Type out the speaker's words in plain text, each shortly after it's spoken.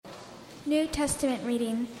New Testament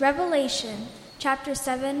reading, Revelation, chapter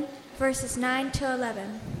 7, verses 9 to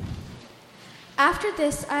 11. After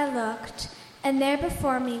this I looked, and there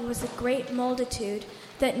before me was a great multitude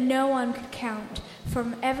that no one could count,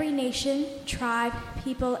 from every nation, tribe,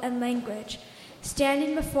 people, and language,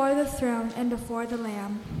 standing before the throne and before the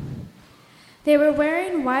Lamb. They were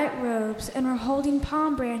wearing white robes and were holding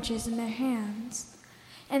palm branches in their hands.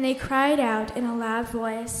 And they cried out in a loud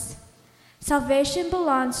voice, "Salvation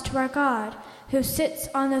belongs to our God, who sits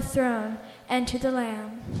on the throne, and to the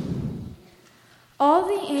Lamb." All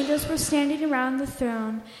the angels were standing around the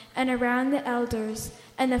throne and around the elders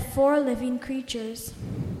and the 4 living creatures.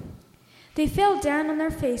 They fell down on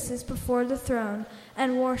their faces before the throne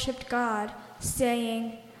and worshipped God,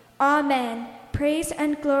 saying, "Amen. Praise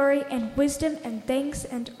and glory and wisdom and thanks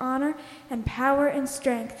and honor and power and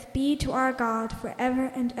strength be to our God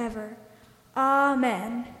forever and ever.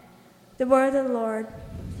 Amen." The word of the Lord.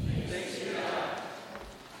 Thanks be to God.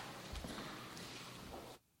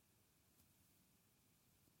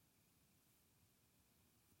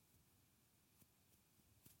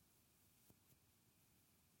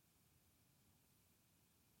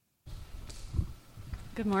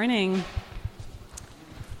 Good morning.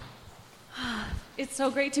 It's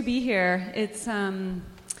so great to be here. It's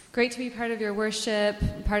great to be part of your worship,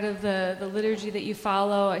 part of the liturgy that you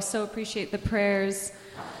follow. I so appreciate the prayers.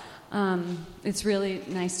 It's really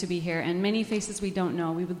nice to be here. And many faces we don't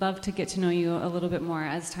know. We would love to get to know you a little bit more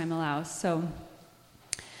as time allows. So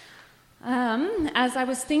as I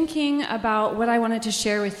was thinking about what I wanted to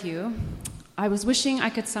share with you, I was wishing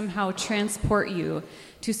I could somehow transport you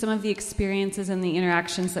to some of the experiences and the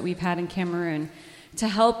interactions that we've had in Cameroon to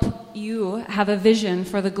help you have a vision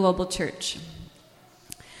for the global church.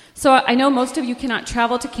 So I know most of you cannot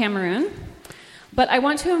travel to Cameroon, but I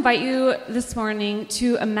want to invite you this morning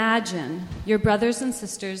to imagine your brothers and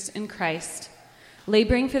sisters in Christ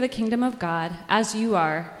laboring for the kingdom of God as you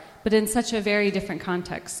are, but in such a very different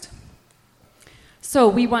context. So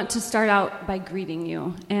we want to start out by greeting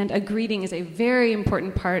you, and a greeting is a very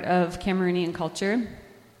important part of Cameroonian culture.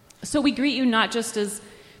 So we greet you not just as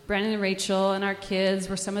Brandon and Rachel and our kids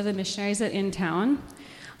were some of the missionaries at In Town.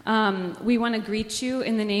 We want to greet you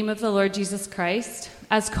in the name of the Lord Jesus Christ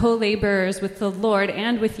as co-laborers with the Lord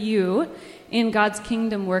and with you in God's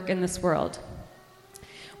kingdom work in this world.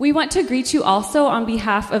 We want to greet you also on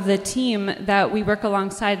behalf of the team that we work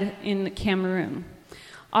alongside in Cameroon.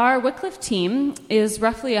 Our Wycliffe team is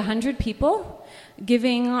roughly 100 people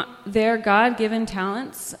giving their God-given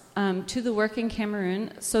talents to the work in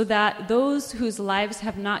Cameroon so that those whose lives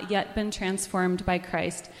have not yet been transformed by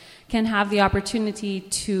Christ can have the opportunity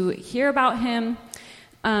to hear about him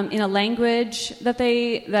in a language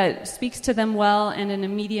that speaks to them well and in a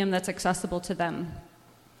medium that's accessible to them.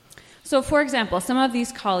 So, for example, some of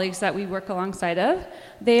these colleagues that we work alongside of,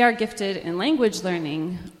 they are gifted in language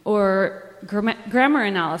learning or grammar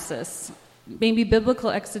analysis, maybe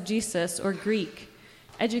biblical exegesis or Greek,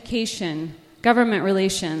 education, government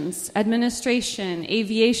relations, administration,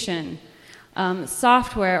 aviation,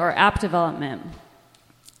 software or app development.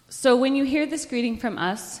 So when you hear this greeting from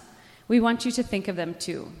us, we want you to think of them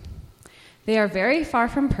too. They are very far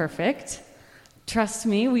from perfect. Trust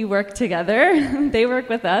me, we work together. They work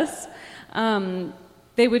with us.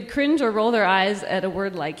 They would cringe or roll their eyes at a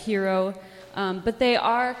word like hero, but they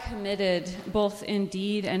are committed both in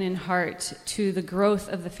deed and in heart to the growth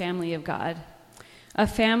of the family of God, a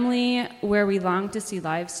family where we long to see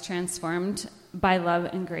lives transformed by love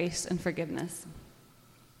and grace and forgiveness.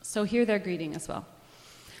 So hear their greeting as well.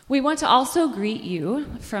 We want to also greet you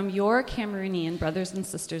from your Cameroonian brothers and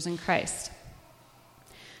sisters in Christ.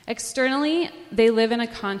 Externally, they live in a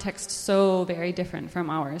context so very different from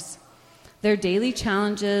ours. Their daily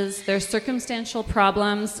challenges, their circumstantial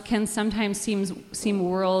problems can sometimes seem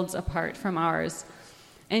worlds apart from ours.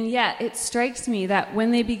 And yet, it strikes me that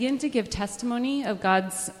when they begin to give testimony of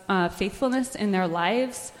God's faithfulness in their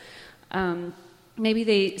lives, maybe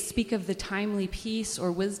they speak of the timely peace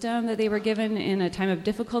or wisdom that they were given in a time of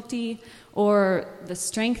difficulty, or the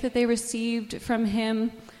strength that they received from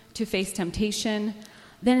him to face temptation,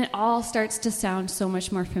 then it all starts to sound so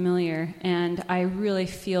much more familiar, and I really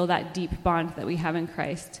feel that deep bond that we have in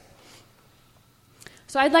Christ.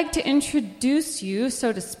 So I'd like to introduce you,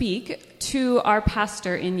 so to speak, to our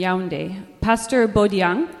pastor in Yaoundé, Pastor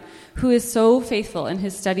Bodiang, who is so faithful in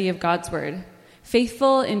his study of God's Word,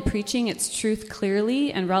 faithful in preaching its truth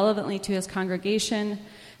clearly and relevantly to his congregation,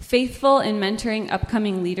 faithful in mentoring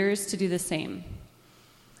upcoming leaders to do the same.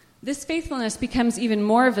 This faithfulness becomes even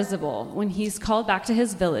more visible when he's called back to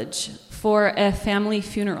his village for a family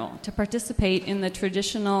funeral, to participate in the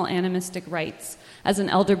traditional animistic rites as an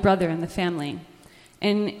elder brother in the family.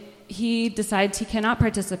 And he decides he cannot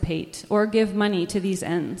participate or give money to these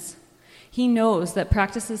ends. He knows that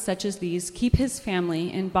practices such as these keep his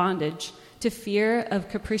family in bondage to fear of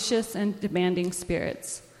capricious and demanding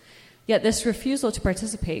spirits. Yet this refusal to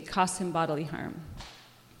participate costs him bodily harm.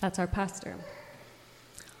 That's our pastor.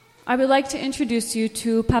 I would like to introduce you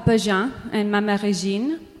to Papa Jean and Mama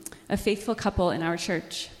Regine, a faithful couple in our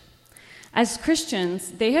church. As Christians,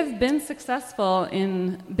 they have been successful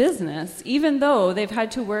in business, even though they've had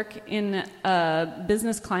to work in a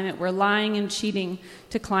business climate where lying and cheating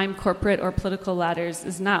to climb corporate or political ladders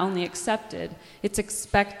is not only accepted, it's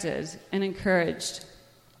expected and encouraged.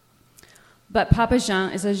 But Papa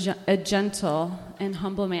Jean is a gentle and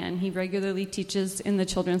humble man. He regularly teaches in the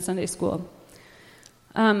children's Sunday school.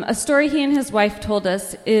 A story he and his wife told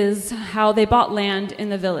us is how they bought land in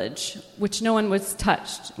the village, which no one would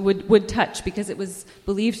touch because it was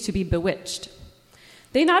believed to be bewitched.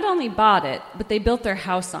 They not only bought it, but they built their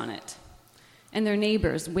house on it. And their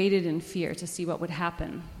neighbors waited in fear to see what would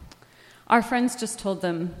happen. Our friends just told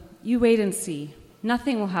them, "You wait and see.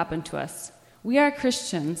 Nothing will happen to us. We are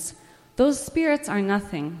Christians. Those spirits are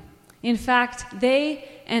nothing. In fact, they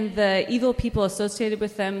and the evil people associated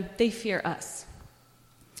with them, they fear us."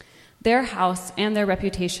 Their house and their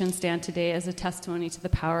reputation stand today as a testimony to the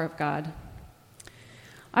power of God.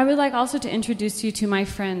 I would like also to introduce you to my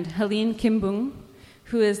friend, Helene Kimbung,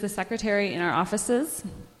 who is the secretary in our offices.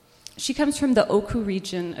 She comes from the Oku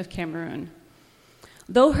region of Cameroon.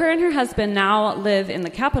 Though her and her husband now live in the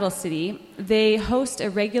capital city, they host a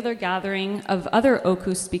regular gathering of other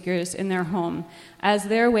Oku speakers in their home as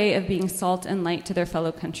their way of being salt and light to their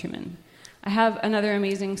fellow countrymen. I have another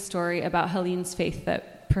amazing story about Helene's faith that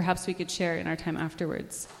perhaps we could share in our time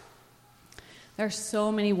afterwards. There are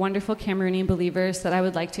so many wonderful Cameroonian believers that I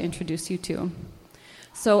would like to introduce you to.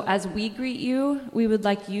 So as we greet you, we would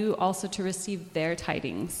like you also to receive their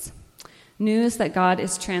tidings. News that God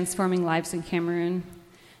is transforming lives in Cameroon.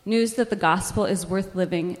 News that the gospel is worth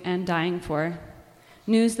living and dying for.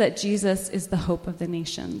 News that Jesus is the hope of the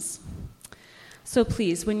nations. So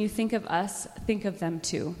please, when you think of us, think of them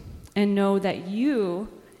too. And know that you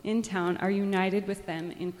in town are united with them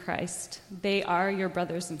in Christ. They are your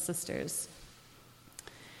brothers and sisters.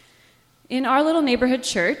 In our little neighborhood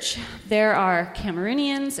church, there are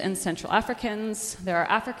Cameroonians and Central Africans. There are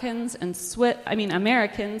Africans and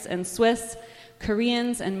Americans and Swiss,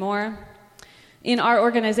 Koreans, and more. In our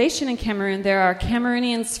organization in Cameroon, there are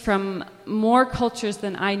Cameroonians from more cultures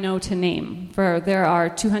than I know to name, for there are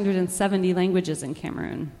 270 languages in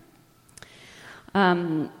Cameroon.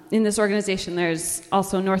 In this organization, there's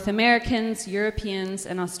also North Americans, Europeans,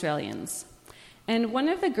 and Australians. And one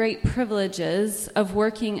of the great privileges of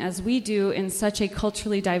working as we do in such a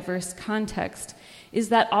culturally diverse context is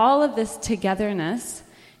that all of this togetherness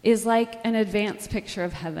is like an advanced picture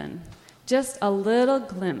of heaven, just a little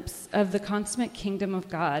glimpse of the consummate kingdom of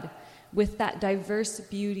God with that diverse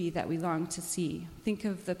beauty that we long to see. Think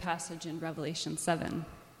of the passage in Revelation 7.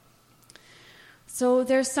 So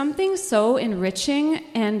there's something so enriching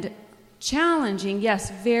and challenging,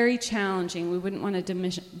 yes, very challenging. We wouldn't want to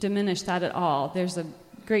diminish that at all. There's a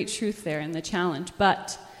great truth there in the challenge,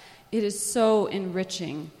 but it is so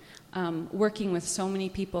enriching working with so many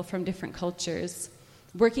people from different cultures,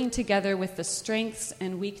 working together with the strengths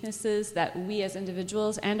and weaknesses that we as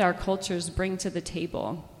individuals and our cultures bring to the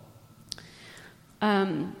table.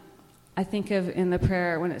 I think of in the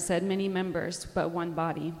prayer when it said, many members, but one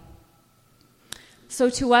body. So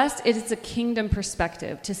to us, it is a kingdom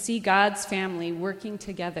perspective to see God's family working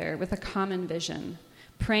together with a common vision,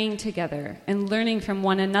 praying together, and learning from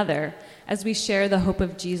one another as we share the hope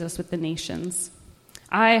of Jesus with the nations.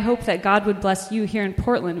 I hope that God would bless you here in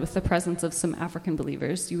Portland with the presence of some African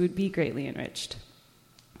believers. You would be greatly enriched.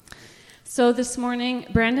 So this morning,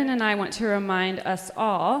 Brandon and I want to remind us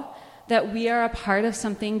all that we are a part of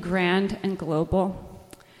something grand and global,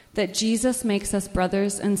 that Jesus makes us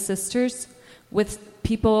brothers and sisters with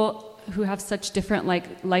people who have such different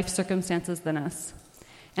life circumstances than us,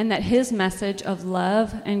 and that his message of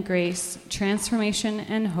love and grace, transformation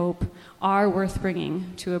and hope are worth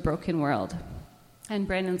bringing to a broken world. And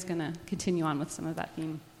Brandon's going to continue on with some of that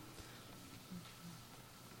theme.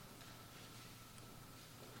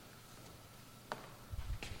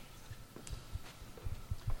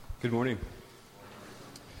 Good morning.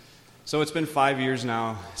 So it's been 5 years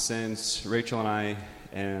now since Rachel and I,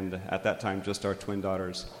 and at that time just our twin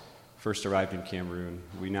daughters, first arrived in Cameroon.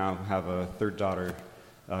 We now have a third daughter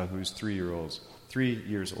who's 3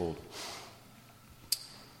 years old.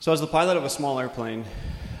 So as the pilot of a small airplane,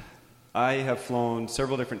 I have flown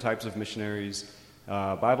several different types of missionaries,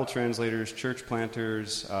 Bible translators, church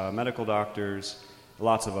planters, medical doctors,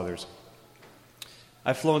 lots of others.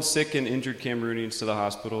 I've flown sick and injured Cameroonians to the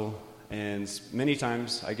hospital, and many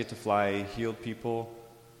times I get to fly healed people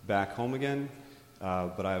back home again,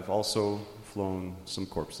 but I've also flown some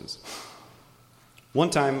corpses. One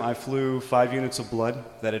time I flew 5 units of blood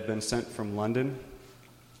that had been sent from London,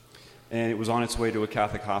 and it was on its way to a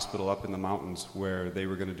Catholic hospital up in the mountains where they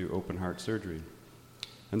were going to do open heart surgery.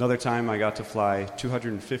 Another time I got to fly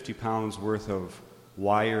 250 pounds worth of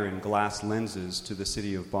wire and glass lenses to the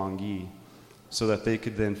city of Bangui so that they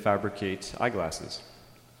could then fabricate eyeglasses.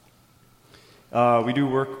 We do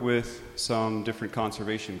work with some different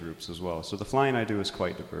conservation groups as well. So the flying I do is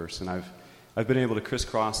quite diverse, and I've been able to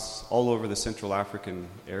crisscross all over the Central African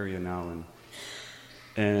area now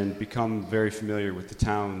and become very familiar with the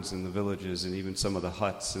towns and the villages and even some of the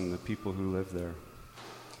huts and the people who live there.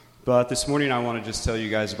 But this morning I want to just tell you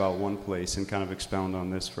guys about one place and kind of expound on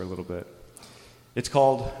this for a little bit. It's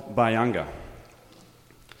called Bayanga.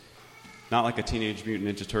 Not like a Teenage Mutant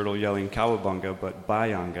Ninja Turtle yelling Cowabunga, but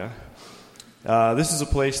Bayanga. This is a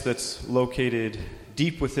place that's located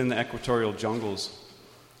deep within the equatorial jungles,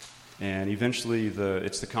 and eventually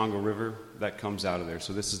it's the Congo River that comes out of there.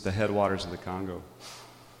 So this is the headwaters of the Congo.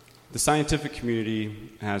 The scientific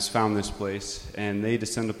community has found this place, and they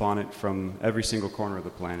descend upon it from every single corner of the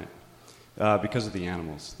planet because of the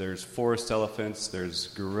animals. There's forest elephants, there's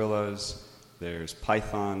gorillas, there's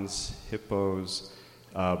pythons, hippos,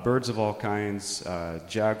 birds of all kinds,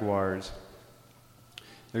 jaguars.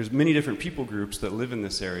 There's many different people groups that live in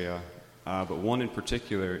this area, but one in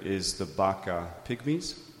particular is the Baka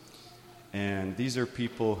Pygmies. And these are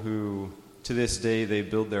people who, to this day, they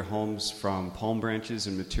build their homes from palm branches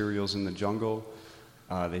and materials in the jungle.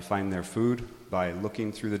 They find their food by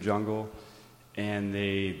looking through the jungle, and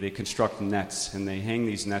they construct nets, and they hang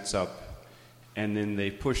these nets up, and then they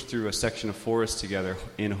push through a section of forest together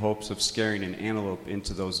in hopes of scaring an antelope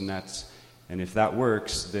into those nets. And if that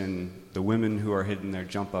works, then the women who are hidden there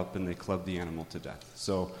jump up and they club the animal to death.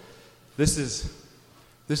 So this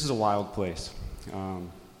is a wild place.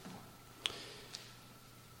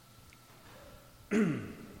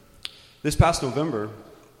 This past November,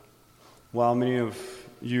 while many of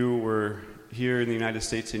you were here in the United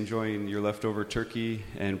States enjoying your leftover turkey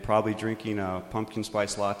and probably drinking a pumpkin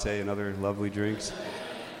spice latte and other lovely drinks,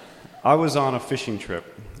 I was on a fishing trip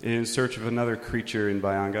in search of another creature in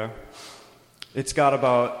Bayanga. It's got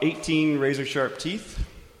about 18 razor-sharp teeth.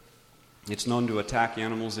 It's known to attack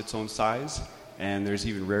animals its own size, and there's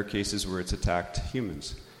even rare cases where it's attacked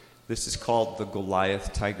humans. This is called the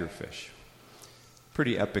Goliath tigerfish.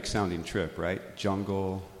 Pretty epic-sounding trip, right?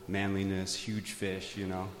 Jungle, manliness, huge fish, you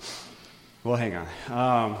know. Well, hang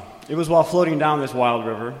on. It was while floating down this wild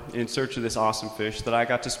river in search of this awesome fish that I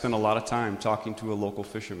got to spend a lot of time talking to a local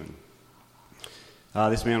fisherman.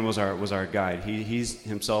 This man was our guide. He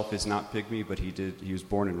himself is not Pygmy, but he was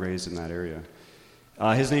born and raised in that area.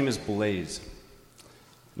 His name is Blaze.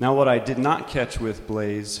 Now, what I did not catch with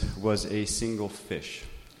Blaze was a single fish.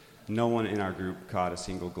 No one in our group caught a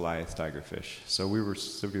single Goliath tigerfish, so we were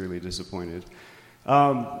severely disappointed.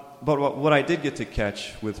 But what I did get to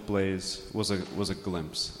catch with Blaze was a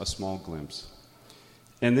glimpse, a small glimpse.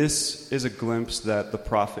 And this is a glimpse that the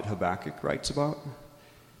prophet Habakkuk writes about.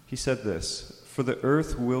 He said this: "For the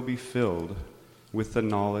earth will be filled with the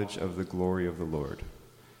knowledge of the glory of the Lord,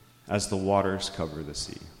 as the waters cover the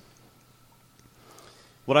sea."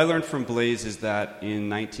 What I learned from Blaze is that in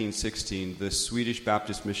 1916, the Swedish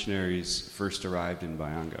Baptist missionaries first arrived in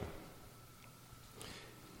Bayanga.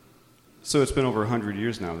 So it's been over 100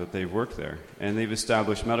 years now that they've worked there, and they've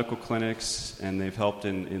established medical clinics, and they've helped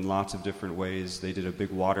in lots of different ways. They did a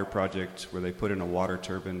big water project where they put in a water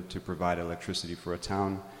turbine to provide electricity for a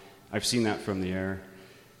town. I've seen that from the air.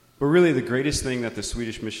 But really the greatest thing that the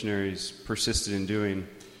Swedish missionaries persisted in doing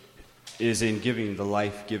is in giving the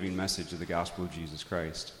life-giving message of the gospel of Jesus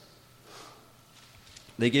Christ.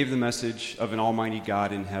 They gave the message of an almighty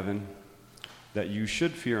God in heaven that you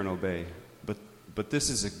should fear and obey, but this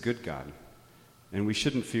is a good God, and we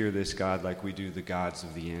shouldn't fear this God like we do the gods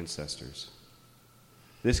of the ancestors.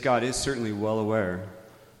 This God is certainly well aware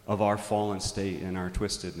of our fallen state and our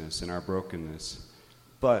twistedness and our brokenness,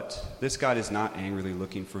 but this God is not angrily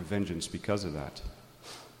looking for vengeance because of that.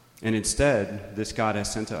 And instead, this God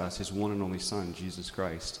has sent to us his one and only Son, Jesus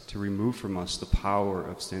Christ, to remove from us the power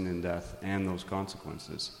of sin and death and those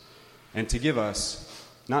consequences, and to give us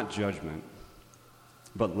not judgment,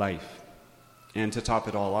 but life, and to top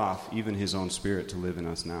it all off, even his own Spirit to live in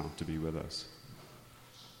us now, to be with us.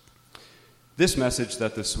 This message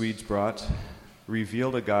that the Swedes brought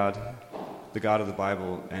revealed a God, the God of the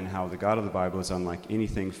Bible, and how the God of the Bible is unlike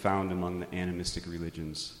anything found among the animistic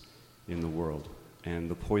religions in the world, and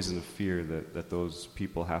the poison of fear that those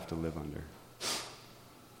people have to live under.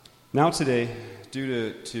 Now today,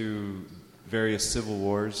 due to various civil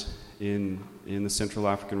wars in the Central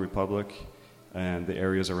African Republic and the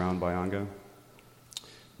areas around Bayanga,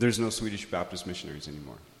 there's no Swedish Baptist missionaries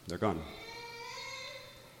anymore. They're gone.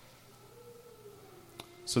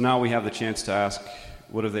 So now we have the chance to ask,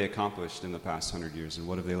 what have they accomplished in the past 100 years, and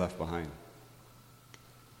what have they left behind?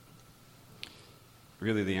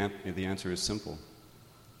 Really, the answer is simple.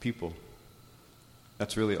 People.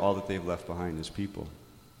 That's really all that they've left behind is people.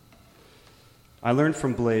 I learned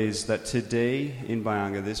from Blaze that today in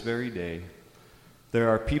Bayanga, this very day, there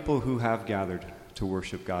are people who have gathered to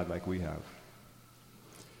worship God like we have.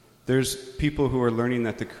 There's people who are learning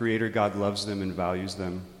that the Creator God loves them and values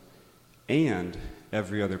them, and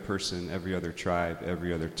every other person, every other tribe,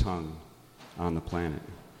 every other tongue on the planet.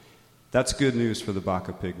 That's good news for the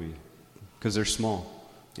Baka Pygmy, because they're small,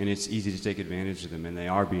 and it's easy to take advantage of them, and they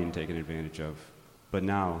are being taken advantage of. But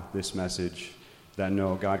now, this message that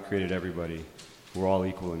no, God created everybody, we're all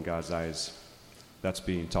equal in God's eyes, that's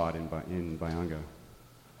being taught in Bayanga.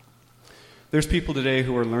 There's people today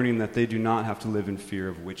who are learning that they do not have to live in fear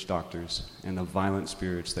of witch doctors and the violent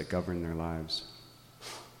spirits that govern their lives.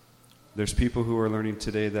 There's people who are learning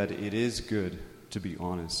today that it is good to be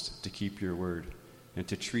honest, to keep your word, and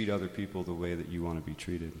to treat other people the way that you want to be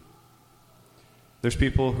treated. There's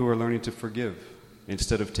people who are learning to forgive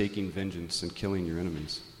instead of taking vengeance and killing your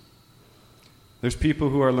enemies. There's people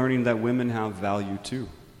who are learning that women have value too,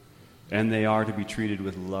 and they are to be treated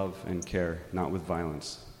with love and care, not with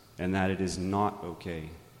violence, and that it is not okay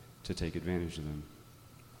to take advantage of them.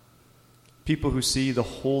 People who see the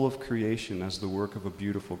whole of creation as the work of a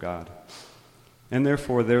beautiful God, and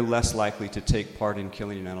therefore they're less likely to take part in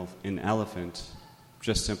killing an elephant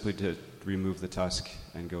just simply to remove the tusk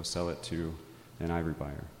and go sell it to an ivory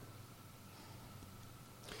buyer.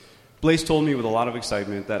 Blaze told me with a lot of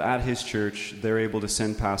excitement that at his church they're able to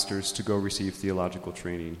send pastors to go receive theological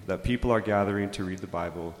training, that people are gathering to read the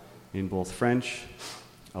Bible in both French,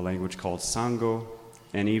 a language called Sango,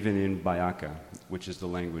 and even in Bayaka, which is the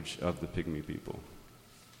language of the Pygmy people.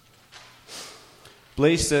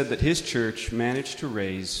 Blaze said that his church managed to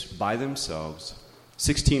raise, by themselves,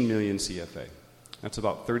 16 million CFA. That's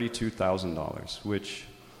about $32,000, which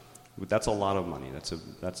that's a lot of money.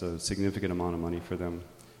 That's a significant amount of money for them.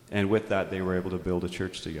 And with that, they were able to build a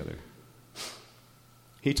church together.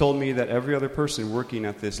 He told me that every other person working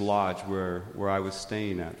at this lodge where I was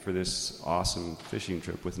staying at for this awesome fishing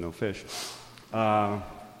trip with no fish, that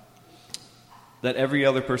every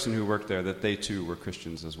other person who worked there, that they too were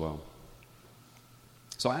Christians as well.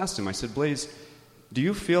 So I asked him, I said, Blaze, do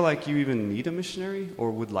you feel like you even need a missionary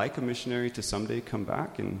or would like a missionary to someday come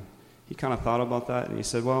back? And he kind of thought about that, and he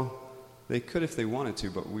said, well, they could if they wanted to,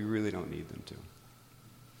 but we really don't need them to.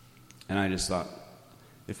 And I just thought,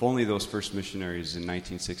 if only those first missionaries in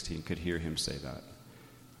 1916 could hear him say that.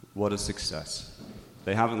 What a success.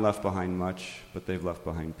 They haven't left behind much, but they've left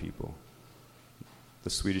behind people. The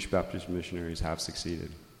Swedish Baptist missionaries have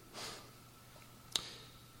succeeded.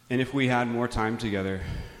 And if we had more time together,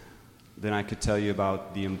 then I could tell you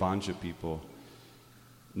about the Mbanja people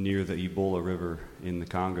near the Ebola River in the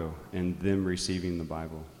Congo and them receiving the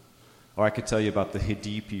Bible. Or I could tell you about the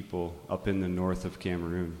Hidi people up in the north of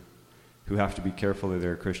Cameroon who have to be careful of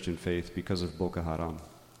their Christian faith because of Boko Haram.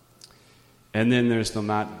 And then there's the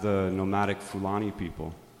nomadic Fulani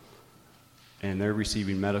people, and they're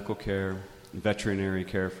receiving medical care, veterinary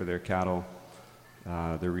care for their cattle.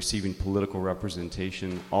 They're receiving political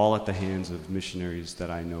representation, all at the hands of missionaries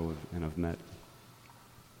that I know and have met.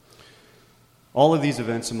 All of these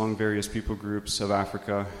events among various people groups of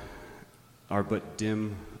Africa are but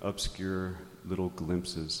dim, obscure little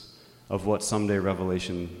glimpses of what someday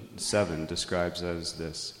Revelation 7 describes as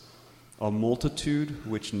this: a multitude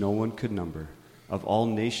which no one could number, of all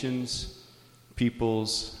nations,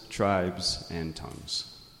 peoples, tribes, and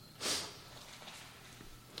tongues.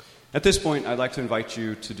 At this point, I'd like to invite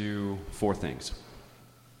you to do 4 things.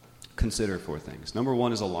 Consider 4 things. Number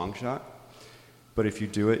 1 is a long shot, but if you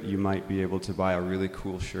do it, you might be able to buy a really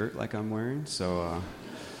cool shirt like I'm wearing. So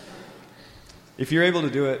if you're able to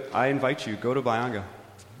do it, I invite you, go to Bayanga.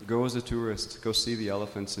 Go as a tourist, go see the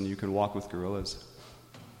elephants, and you can walk with gorillas.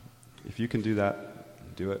 If you can do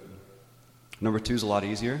that, do it. Number 2 is a lot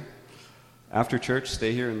easier. After church,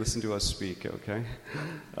 stay here and listen to us speak, okay?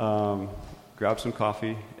 Grab some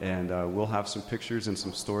coffee, and we'll have some pictures and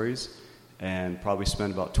some stories, and probably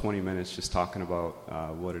spend about 20 minutes just talking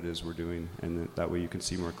about what it is we're doing, and that way you can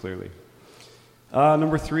see more clearly.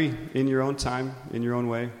 Number 3, in your own time, in your own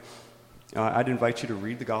way, I'd invite you to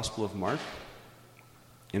read the Gospel of Mark.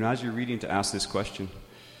 And as you're reading, to ask this question.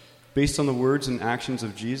 Based on the words and actions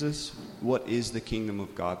of Jesus, what is the kingdom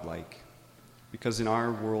of God like? Because in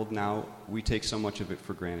our world now, we take so much of it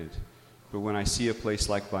for granted. But when I see a place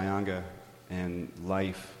like Bayanga and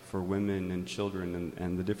life for women and children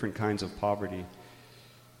and the different kinds of poverty,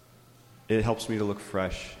 it helps me to look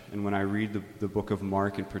fresh. And when I read the book of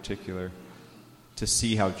Mark in particular, to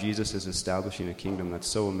see how Jesus is establishing a kingdom that's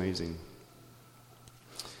so amazing.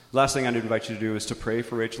 Last thing I'd invite you to do is to pray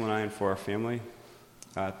for Rachel and I and for our family.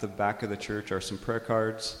 At the back of the church are some prayer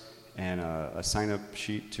cards and a sign-up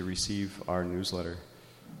sheet to receive our newsletter.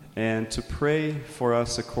 And to pray for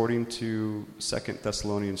us according to 2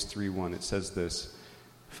 Thessalonians 3:1. It says this,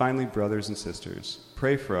 "Finally, brothers and sisters,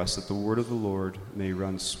 pray for us that the word of the Lord may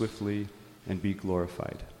run swiftly and be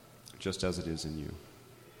glorified, just as it is in you."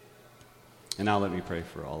 And now let me pray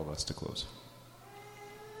for all of us to close.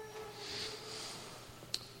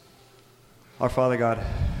 Our Father God,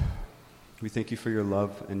 we thank you for your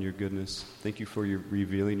love and your goodness. Thank you for your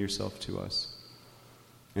revealing yourself to us.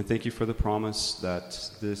 And thank you for the promise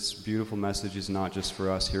that this beautiful message is not just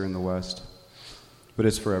for us here in the West, but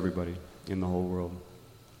it's for everybody in the whole world.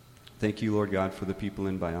 Thank you, Lord God, for the people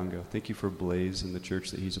in Bayanga. Thank you for Blaze and the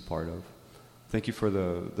church that he's a part of. Thank you for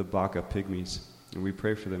the Baka Pygmies. And we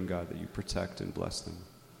pray for them, God, that you protect and bless them.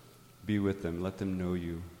 Be with them. Let them know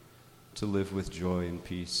you, to live with joy and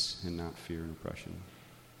peace and not fear and oppression.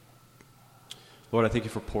 Lord, I thank you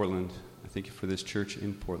for Portland. I thank you for this church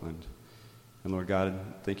in Portland. And Lord God,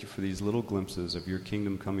 thank you for these little glimpses of your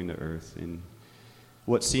kingdom coming to earth in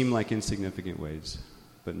what seem like insignificant ways,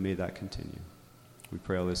 but may that continue. We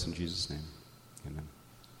pray all this in Jesus' name. Amen.